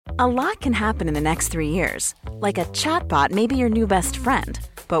A lot can happen in the next 3 years. Like a chatbot may be your new best friend.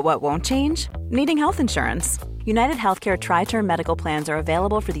 But what won't change? Needing health insurance. United Healthcare Tri-Term Medical Plans are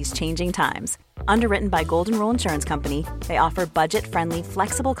available for these changing times. Underwritten by Golden Rule Insurance Company, they offer budget-friendly,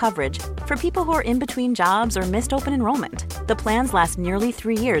 flexible coverage for people who are in between jobs or missed open enrollment. The plans last nearly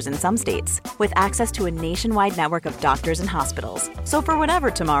 3 years in some states, with access to a nationwide network of doctors and hospitals. So for whatever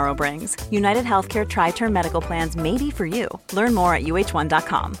tomorrow brings, United Healthcare Tri-Term Medical Plans may be for you. Learn more at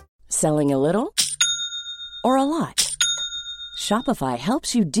uh1.com. Selling a little or a lot? Shopify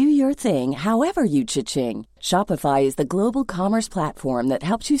helps you do your thing however you cha-ching. Shopify is the global commerce platform that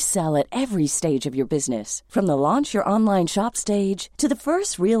helps you sell at every stage of your business. From the launch your online shop stage to the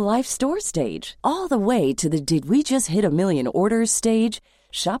first real-life store stage, all the way to the did we just hit a million orders stage.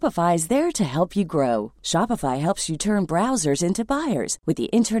 Shopify is there to help you grow. Shopify helps you turn browsers into buyers with the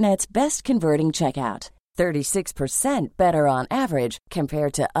internet's best converting checkout. 36% better on average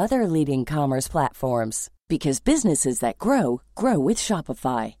compared to other leading commerce platforms. Because businesses that grow, grow with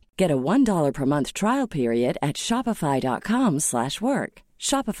Shopify. Get a $1 per month trial period at shopify.com/work.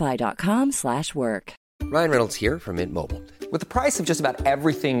 Shopify.com/work. Ryan Reynolds here from Mint Mobile. With the price of just about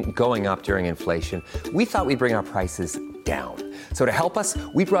everything going up during inflation, we thought we'd bring our prices down. So to help us,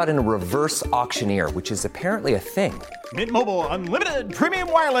 we brought in a reverse auctioneer, which is apparently a thing. Mint Mobile Unlimited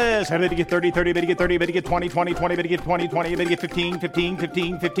Premium Wireless. How to get 30, 30, bit to get 30, bit to get 20, 20, 20, bit to get 20, 20, bit to get 15, 15,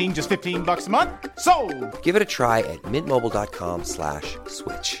 15, 15, just $15 a month? Sold! Give it a try at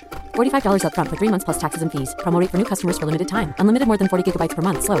mintmobile.com/switch. $45 up front for 3 months plus taxes and fees. Promo rate for new customers for limited time. Unlimited more than 40 gigabytes per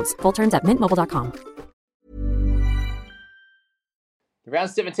month. Slows full terms at mintmobile.com. The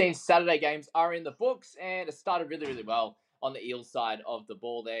round 17 Saturday games are in the books, and it started really, really well on the Eels side of the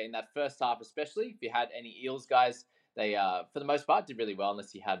ball there in that first half, especially. If you had any Eels guys, they, for the most part, did really well,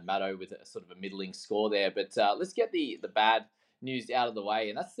 unless you had Maddo with a sort of a middling score there. But let's get the bad news out of the way,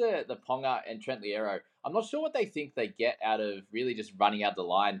 and that's the Ponga and Trent Liero. I'm not sure what they think they get out of really just running out the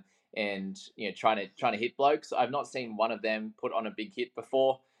line and trying to hit blokes. I've not seen one of them put on a big hit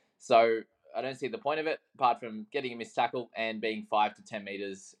before, so I don't see the point of it, apart from getting a missed tackle and being 5 to 10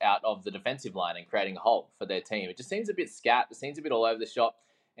 metres out of the defensive line and creating a hole for their team. It just seems a bit scat. It seems a bit all over the shop.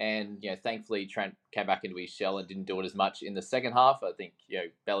 And, thankfully, Trent came back into his shell and didn't do it as much in the second half. I think,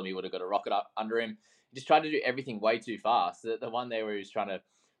 Bellamy would have got a rocket up under him. He just tried to do everything way too fast. The one there where he was trying to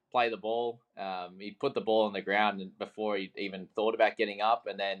play the ball, he put the ball on the ground and before he even thought about getting up,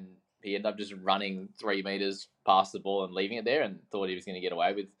 and then he ended up just running 3 metres past the ball and leaving it there and thought he was going to get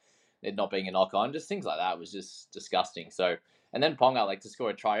away with it not being a knock on. Just things like that was just disgusting. So, and then Ponga, to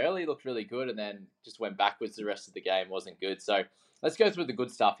score a try early, looked really good, and then just went backwards the rest of the game, wasn't good. So let's go through the good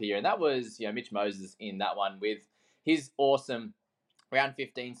stuff here. And that was, Mitch Moses in that one with his awesome round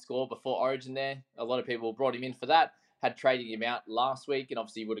 15 score before Origin there. A lot of people brought him in for that, had traded him out last week, and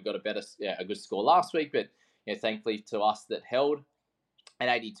obviously he would have got a good score last week, but thankfully to us that held. At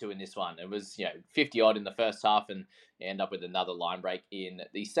 82 in this one. It was, 50 odd in the first half, and you end up with another line break in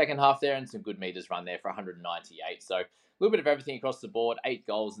the second half there, and some good meters run there for 198. So a little bit of everything across the board. 8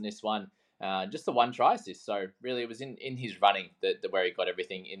 goals in this one. Just the 1 try assist. So really it was in his running that where he got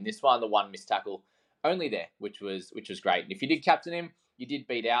everything in this one. The 1 missed tackle only there, which was great. And if you did captain him, you did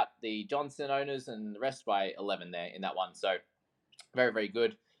beat out the Johnson owners and the rest by 11 there in that one. So very, very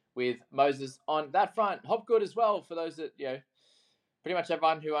good with Moses on that front. Hopgood as well for those that, pretty much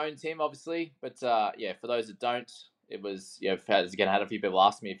everyone who owns him, obviously. But, for those that don't, it was, again, I had a few people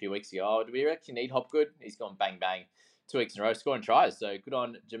ask me a few weeks ago, do we actually need Hopgood? He's gone bang, bang 2 weeks in a row, scoring tries. So good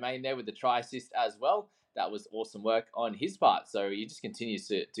on Jermaine there with the try assist as well. That was awesome work on his part. So he just continues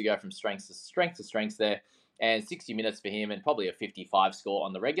to go from strength to strength there. And 60 minutes for him and probably a 55 score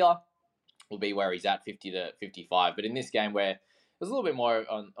on the regular will be where he's at, 50 to 55. But in this game where it was a little bit more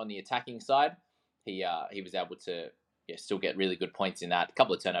on the attacking side, he was able to still get really good points in that. A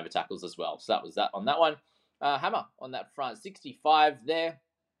couple of turnover tackles as well. So that was that on that one. Hammer on that front, 65 there.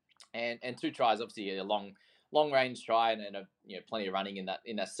 And 2 tries, obviously a long range try and plenty of running in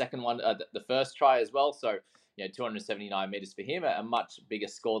that second one, the first try as well. So 279 meters for him, a much bigger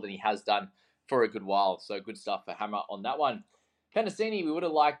score than he has done for a good while. So good stuff for Hammer on that one. Penasini, we would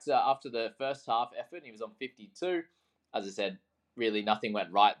have liked after the first half effort. He was on 52. As I said, really nothing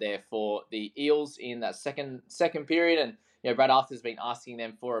went right there for the Eels in that second period. And Brad Arthur's been asking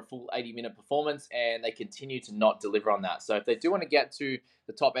them for a full 80-minute performance, and they continue to not deliver on that. So if they do want to get to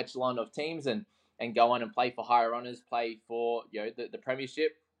the top echelon of teams and go on and play for higher honours, play for the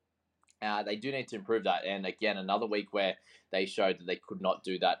premiership, they do need to improve that. And again, another week where they showed that they could not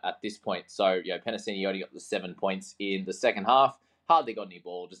do that at this point. So Penasini only got the 7 points in the second half. Hardly got any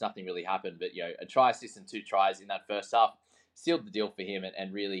ball. Just nothing really happened. But a try assist and 2 tries in that first half sealed the deal for him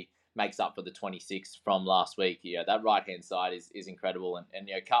and really makes up for the 26 from last week. That right-hand side is incredible. And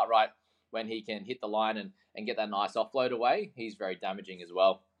Cartwright, when he can hit the line and get that nice offload away, he's very damaging as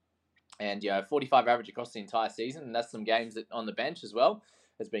well. And 45 average across the entire season, and that's some games on the bench as well.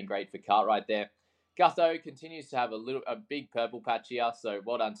 Has been great for Cartwright there. Gutho continues to have a big purple patch here, so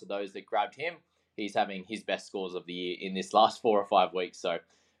well done to those that grabbed him. He's having his best scores of the year in this last 4 or 5 weeks, so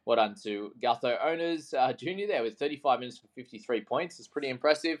well done to Gutho owners. Junior there with 35 minutes for 53 points is pretty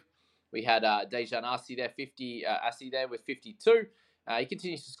impressive. We had Dejan Asi there, with 52. He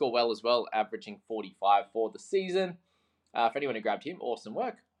continues to score well as well, averaging 45 for the season. For anyone who grabbed him, awesome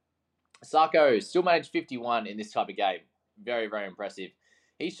work. Sarko still managed 51 in this type of game. Very, very impressive.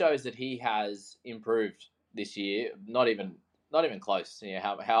 He shows that he has improved this year. Not even close.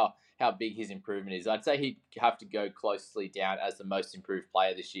 How big his improvement is. I'd say he'd have to go closely down as the most improved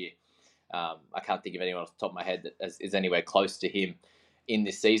player this year. I can't think of anyone off the top of my head that is anywhere close to him in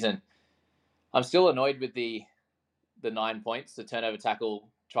this season. I'm still annoyed with the 9 points, the turnover tackle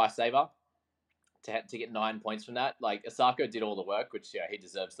try saver. To get 9 points from that. Like, Asako did all the work, which he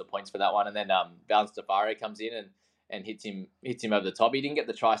deserves the points for that one. And then Valence Tafare comes in and hits him over the top. He didn't get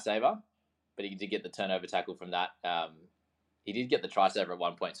the try saver, but he did get the turnover tackle from that. He did get the try saver at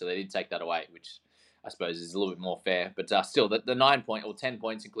 1 point, so they did take that away, which I suppose is a little bit more fair. But still, the 9 point or 10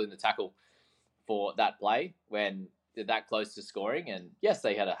 points, including the tackle for that play, when they're that close to scoring. And yes,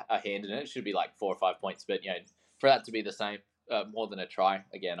 they had a hand in it. It should be like 4 or 5 points, but for that to be the same. More than a try.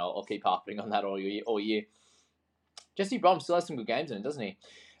 Again, I'll keep harping on that all year. Jesse Brom still has some good games in it, doesn't he?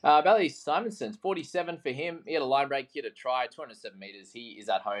 Bailey Simonson's 47 for him. He had a line break, he had a try, 207 meters. He is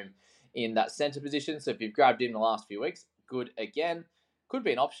at home in that center position. So if you've grabbed him in the last few weeks, good again. Could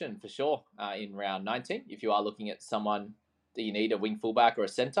be an option for sure in round 19. If you are looking at someone that you need, a wing fullback or a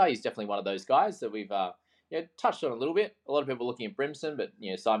center, he's definitely one of those guys that we've touched on a little bit. A lot of people are looking at Brimson, but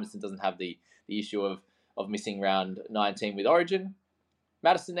Simonson doesn't have the issue of missing round 19 with Origin.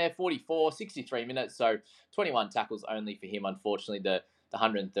 Madison there, 44, 63 minutes, so 21 tackles only for him, unfortunately. The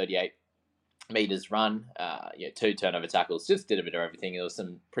 138 meters run, 2 turnover tackles, just did a bit of everything. There was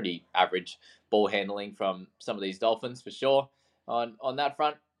some pretty average ball handling from some of these Dolphins, for sure, on that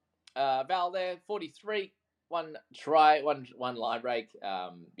front. Val there, 43, 1 try, one line break.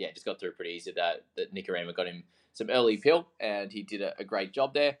 Just got through pretty easy. That Nicarima got him some early pill, and he did a great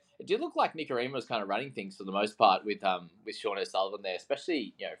job there. It did look like Nicarima was kind of running things for the most part with Sean O'Sullivan there,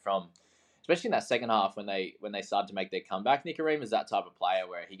 especially in that second half when they started to make their comeback. Nicarima is that type of player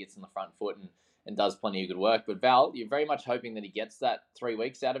where he gets on the front foot and does plenty of good work. But Val, you're very much hoping that he gets that 3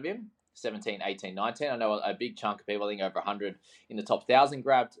 weeks out of him. 17, 18, 19. I know a big chunk of people, I think over 100 in the top 1,000,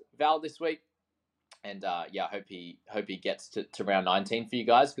 grabbed Val this week. And I hope he gets to round 19 for you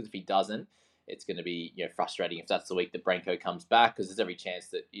guys, because if he doesn't, it's going to be frustrating if that's the week that Branko comes back, because there's every chance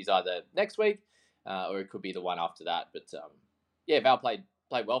that he's either next week or it could be the one after that. But Val played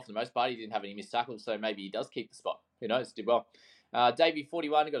well for the most part. He didn't have any missed tackles, so maybe he does keep the spot. Who knows? Did well. Davey,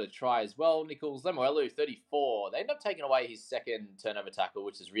 41, got a try as well. Nichols Lemuelu, 34. They ended up taking away his second turnover tackle,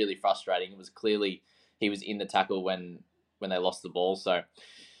 which is really frustrating. It was clearly he was in the tackle when they lost the ball. So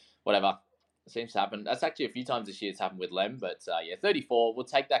whatever. It seems to happen. That's actually a few times this year it's happened with Lem. But 34, we'll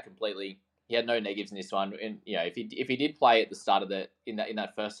take that completely. He had no negatives in this one. And if he did play at the start of in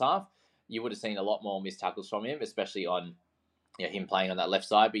that first half, you would have seen a lot more missed tackles from him, especially on him playing on that left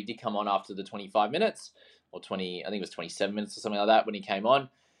side. But he did come on after the 25 minutes or 20, I think it was 27 minutes or something like that when he came on,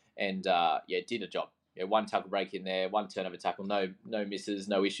 and did a job. 1 tackle break in there, 1 turnover tackle, no misses,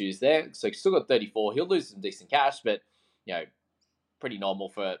 no issues there. So he's still got 34. He'll lose some decent cash, but pretty normal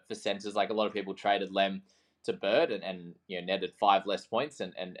for centers. Like, a lot of people traded Lem to Bird and netted 5 less points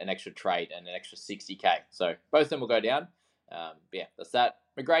and an extra trade and an extra 60k. So both of them will go down. That's that.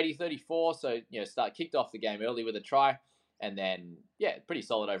 McGrady, 34. So kicked off the game early with a try, and then pretty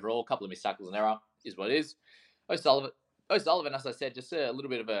solid overall. A couple of missed tackles and error is what it is. O'Sullivan, as I said, just a little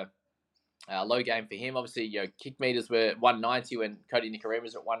bit of a low game for him. Obviously, kick meters were 190 when Cody Nicarima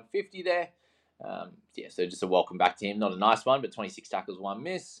was at 150 there. So just a welcome back to him. Not a nice one, but 26 tackles, 1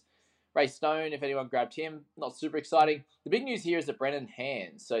 miss. Ray Stone, if anyone grabbed him, not super exciting. The big news here is that Brennan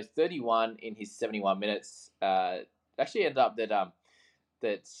Hands, so 31 in his 71 minutes, actually ended up that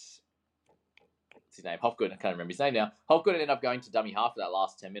what's his name? Hofgood, I can't remember his name now. Hofgood ended up going to dummy half for that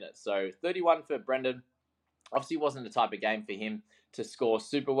last 10 minutes. So 31 for Brendan. Obviously wasn't the type of game for him to score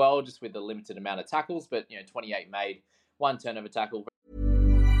super well, just with the limited amount of tackles, but 28 made, 1 turnover tackle.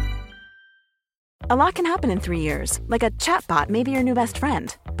 A lot can happen in 3 years, like a chatbot may be your new best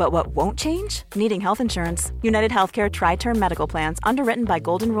friend. But what won't change? Needing health insurance. United Healthcare Tri-Term Medical Plans, underwritten by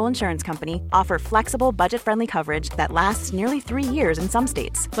Golden Rule Insurance Company, offer flexible, budget-friendly coverage that lasts nearly 3 years in some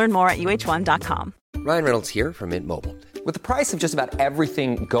states. Learn more at uh1.com. Ryan Reynolds here from Mint Mobile. With the price of just about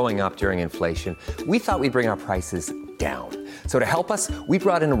everything going up during inflation, we thought we'd bring our prices down. So to help us, we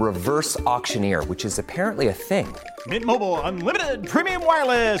brought in a reverse auctioneer, which is apparently a thing. Mint Mobile Unlimited Premium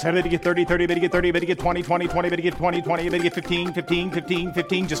Wireless. How to get 30, 30, bit to get 30, bit to get 20, 20, 20, bit to get 20, 20, bit to get 15, 15, 15,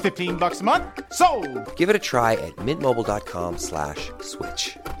 15, just $15 a month? Sold! Give it a try at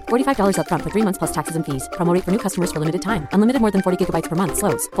mintmobile.com/switch. $45 up front for 3 months plus taxes and fees. Promo rate for new customers for limited time. Unlimited more than 40 gigabytes per month.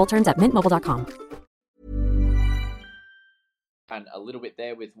 Slows full terms at mintmobile.com. And a little bit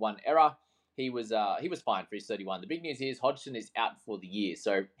there with one error. He was fine for his 31. The big news is Hodgson is out for the year.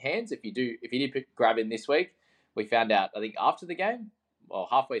 So Hands, if you did grab him this week, we found out I think after the game, or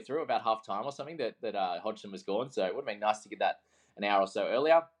halfway through, about half time or something, that Hodgson was gone. So it would have been nice to get that an hour or so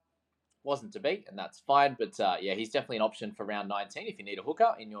earlier. Wasn't to be, and that's fine. But yeah, he's definitely an option for round 19 if you need a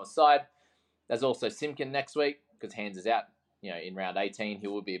hooker in your side. There's also Simpkin next week because Hands is out. In round 18, he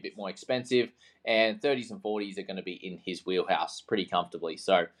will be a bit more expensive, and 30s and 40s are going to be in his wheelhouse pretty comfortably.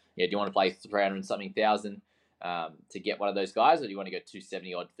 So, yeah, do you want to play 300-something thousand to get one of those guys, or do you want to go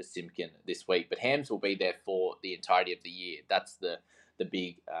 270 odd for Simpkin this week? But Hams will be there for the entirety of the year. That's the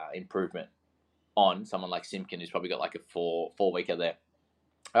big improvement on someone like Simpkin, who's probably got like a four-weeker there.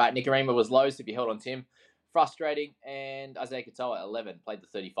 All right, Nicarima was low, so if you held on to him, frustrating. And Isaiah Katoa, 11, played the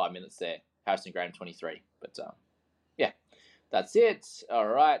 35 minutes there. Harrison Graham, 23. But, yeah. That's it. All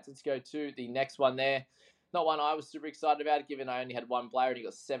right, let's go to the next one there. Not one I was super excited about, given I only had one player and he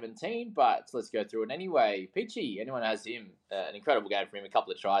got 17, but let's go through it anyway. Peachy, anyone has him? An incredible game for him, a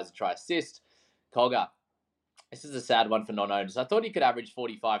couple of tries, a try assist. Colga, this is a sad one for non-owners. I thought he could average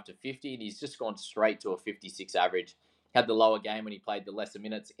 45 to 50, and he's just gone straight to a 56 average. Had the lower game when he played the lesser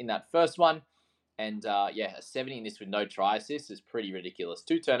minutes in that first one. And yeah, a 70 in this with no try assist is pretty ridiculous.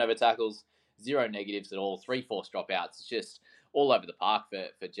 2 turnover tackles, 0 negatives at all, 3 forced dropouts. It's just all over the park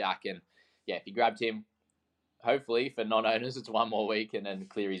for Jack. And yeah, if you grabbed him, hopefully for non-owners, it's one more week and then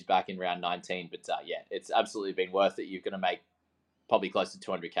Cleary's back in round 19. But yeah, it's absolutely been worth it. You're going to make probably close to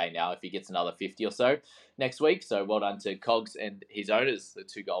 200k now if he gets another 50 or so next week. So well done to Cogs and his owners, the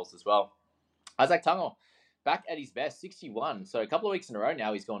 2 goals as well. Isaac Tungo, back at his best, 61. So a couple of weeks in a row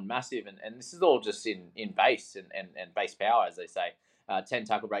now, he's gone massive. And this is all just in base and base power, as they say. 10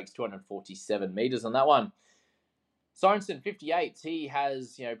 tackle breaks, 247 meters on that one. Sorensen, 58. He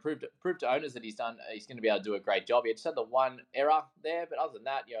has, proved to owners that he's going to be able to do a great job. He just had the one error there, but other than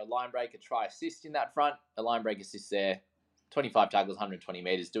that, line break, a try assist in that front, a line break assist there, 25 tackles, 120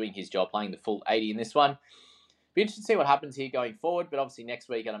 meters, doing his job, playing the full 80 in this one. Be interesting to see what happens here going forward, but obviously next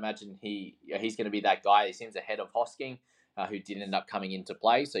week, I'd imagine he's going to be that guy. He seems ahead of Hosking, who didn't end up coming into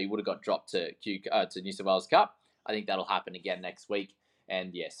play, so he would have got dropped to New South Wales Cup. I think that'll happen again next week.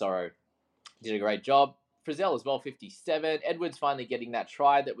 And yeah, Sorrow did a great job. Frizzell as well, 57. Edwards finally getting that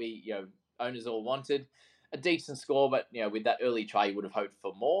try that we, owners all wanted. A decent score, but, with that early try, you would have hoped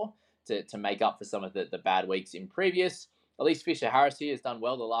for more to make up for some of the bad weeks in previous. At least Fisher-Harris here has done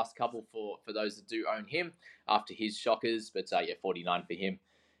well the last couple for those that do own him after his shockers. But, yeah, 49 for him.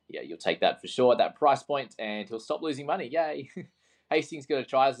 Yeah, you'll take that for sure at that price point, and he'll stop losing money. Yay. Hastings got a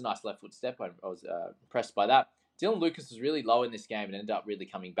try. It was a nice left foot step. I was impressed by that. Dylan Lucas was really low in this game and ended up really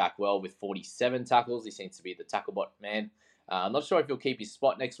coming back well with 47 tackles. He seems to be the tackle bot man. I'm not sure if he'll keep his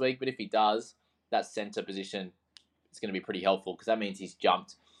spot next week, but if he does, that centre position is going to be pretty helpful because that means he's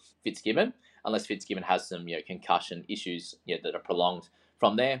jumped Fitzgibbon, unless Fitzgibbon has some concussion issues that are prolonged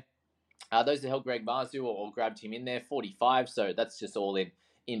from there. Those that held Greg Marzu or grabbed him in there, 45, so that's just all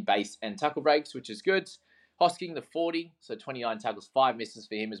in base and tackle breaks, which is good. Hosking, the 40, so 29 tackles, 5 misses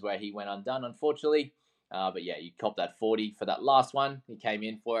for him is where he went undone, unfortunately. But yeah, you cop that 40 for that last one. He came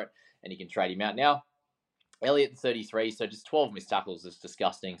in for it, and you can trade him out now. Elliott, 33, so just 12 missed tackles is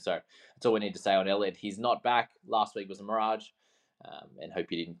disgusting. So that's all we need to say on Elliott. He's not back. Last week was a mirage, and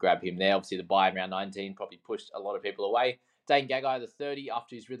hope you didn't grab him there. Obviously, the buy in round 19 probably pushed a lot of people away. Dane Gagai, the 30,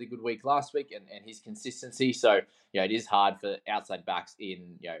 after his really good week last week and his consistency. So, it is hard for outside backs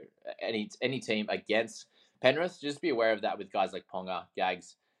in, any team against Penrith. Just be aware of that with guys like Ponga,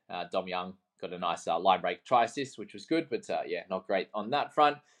 Gags, Dom Young. Got a nice line break try assist, which was good, but yeah, not great on that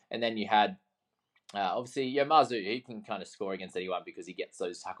front. And then you had, obviously, Marzu, he can kind of score against anyone because he gets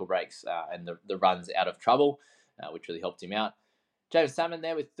those tackle breaks and the runs out of trouble, which really helped him out. James Salmon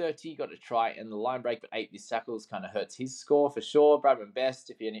there with 30, got a try and the line break, but 8 missed tackles kind of hurts his score for sure. Bradman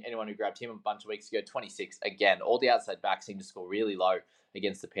Best, if anyone who grabbed him a bunch of weeks ago, 26 again. All the outside backs seem to score really low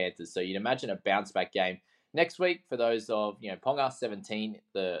against the Panthers. So you'd imagine a bounce back game next week for those of, Ponga, 17,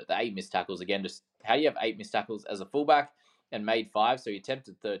 the 8 missed tackles. Again, just how do you have 8 missed tackles as a fullback and made 5? So you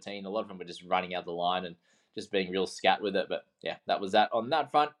attempted 13. A lot of them were just running out the line and just being real scat with it. But yeah, that was that on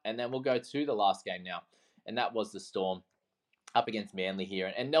that front. And then we'll go to the last game now. And that was the Storm up against Manly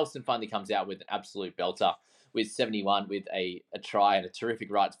here. And Nelson finally comes out with an absolute belter with 71 with a try and a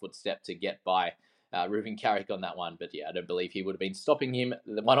terrific right foot step to get by Reuben Carrick on that one. But yeah, I don't believe he would have been stopping him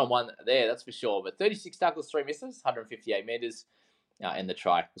the one-on-one there, that's for sure. But 36 tackles, 3 misses, 158 metres. And the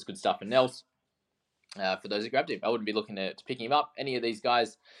try was good stuff. And Nels, for those who grabbed him, I wouldn't be looking to pick him up. Any of these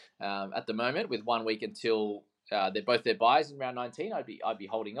guys at the moment with 1 week until they're both their buys in round 19, I'd be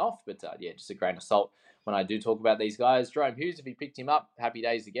holding off. But yeah, just a grain of salt when I do talk about these guys. Jerome Hughes, if he picked him up, happy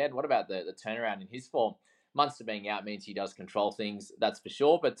days again. What about the turnaround in his form? Munster being out means he does control things, that's for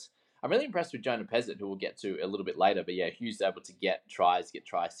sure. But I'm really impressed with Jonah Pezzett, who we'll get to a little bit later. But yeah, Hughes is able to get tries, get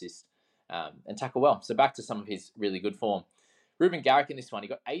try assists, and tackle well. So back to some of his really good form. Reuben Garrick in this one, he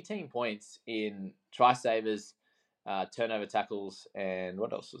got 18 points in try savers, turnover tackles, and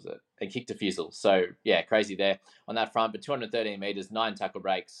what else was it? And kick defusals. So yeah, crazy there on that front. But 213 metres, 9 tackle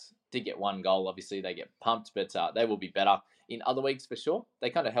breaks. Did get 1 goal. Obviously, they get pumped, but they will be better in other weeks for sure. They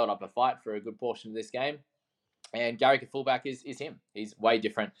kind of held up a fight for a good portion of this game. And Garrick at fullback is him. He's way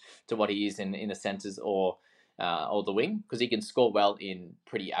different to what he is in the centres or the wing, because he can score well in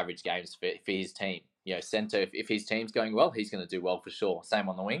pretty average games for his team. Centre, if his team's going well, he's going to do well for sure. Same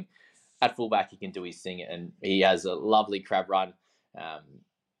on the wing. At fullback, he can do his thing, and he has a lovely crab run.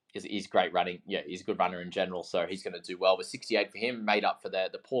 He's great running. Yeah, he's a good runner in general, so he's going to do well. With 68 for him, made up for the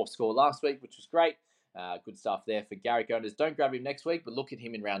poor score last week, which was great. Good stuff there for Garrick owners. Don't grab him next week, but look at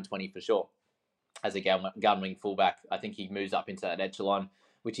him in round 20 for sure. As a gun wing fullback, I think he moves up into that echelon,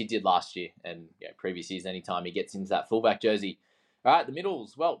 which he did last year and previous years anytime he gets into that fullback jersey. All right, the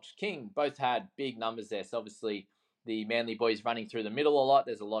middles, Welch, King, both had big numbers there. So obviously the Manly boys running through the middle a lot.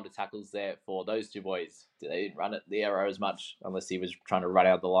 There's a lot of tackles there for those two boys. They didn't run at the arrow as much unless he was trying to run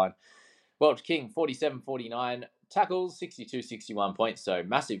out the line. Welch, King, 47-49 tackles, 62-61 points. So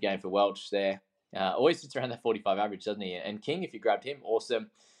massive game for Welch there. Always sits around that 45 average, doesn't he? And King, if you grabbed him,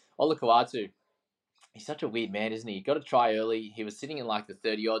 awesome. Ola Kawatu. He's such a weird man, isn't he? He got a try early. He was sitting in like the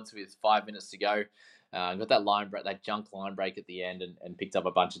 30 odds with 5 minutes to go. Got that line break, that junk line break at the end, and picked up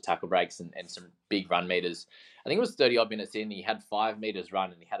a bunch of tackle breaks and some big run meters. I think it was 30 odd minutes in. He had 5 meters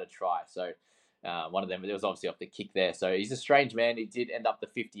run and he had a try. So one of them, it was obviously off the kick there. So he's a strange man. He did end up the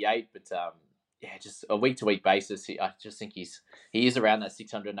 58, but just a week to week basis. I just think he is around that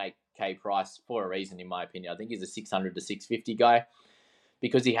 608k price for a reason, in my opinion. I think he's a 600 to 650 guy,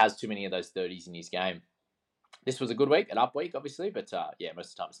 because he has too many of those 30s in his game. This was a good week, an up week, obviously, but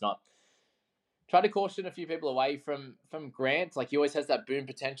most of the time it's not. Try to caution a few people away from Grant. Like, he always has that boom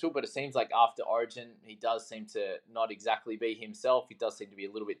potential, but it seems like after Origin, he does seem to not exactly be himself. He does seem to be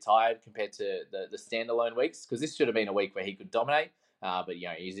a little bit tired compared to the standalone weeks, because this should have been a week where he could dominate. But,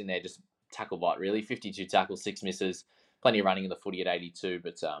 he's in there just tackle bot, really. 52 tackles, 6 misses, plenty of running in the footy at 82,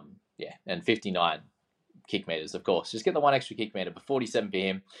 but, and 59 kick meters, of course. Just get the 1 extra kick meter, but 47 for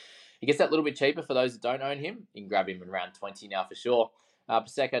him. He gets that little bit cheaper for those that don't own him. You can grab him in round 20 now for sure.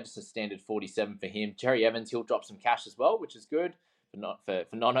 Paseka, just a standard 47 for him. Jerry Evans, he'll drop some cash as well, which is good for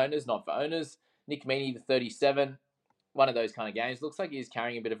non-owners, not for owners. Nick Meaney, the 37. One of those kind of games. Looks like he's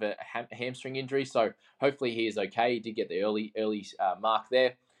carrying a bit of a hamstring injury, so hopefully he is okay. He did get the early mark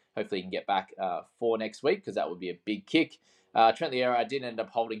there. Hopefully he can get back for next week, because that would be a big kick. Trent Liera, I did end up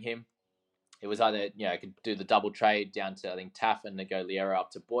holding him. It was either, I could do the double trade down to, I think, Taff and then go Liera up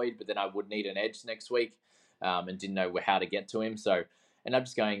to Boyd, but then I would need an edge next week and didn't know how to get to him. So, and I'm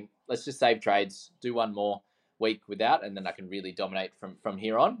just going, let's just save trades, do one more week without, and then I can really dominate from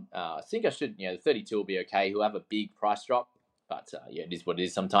here on. I think I should, the 32 will be okay. He'll have a big price drop, but it is what it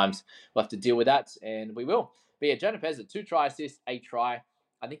is sometimes. We'll have to deal with that, and we will. But yeah, Jonah Pezzett, 2 try assists, a try.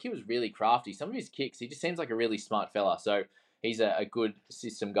 I think he was really crafty. Some of his kicks, he just seems like a really smart fella. So he's a good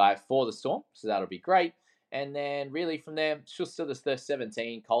system guy for the Storm, so that'll be great. And then really from there, Schuster the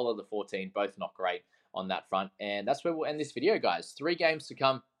 17, Kohler the 14, both not great on that front. And that's where we'll end this video, guys. 3 games to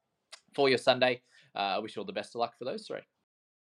come for your Sunday. I wish you all the best of luck for those 3.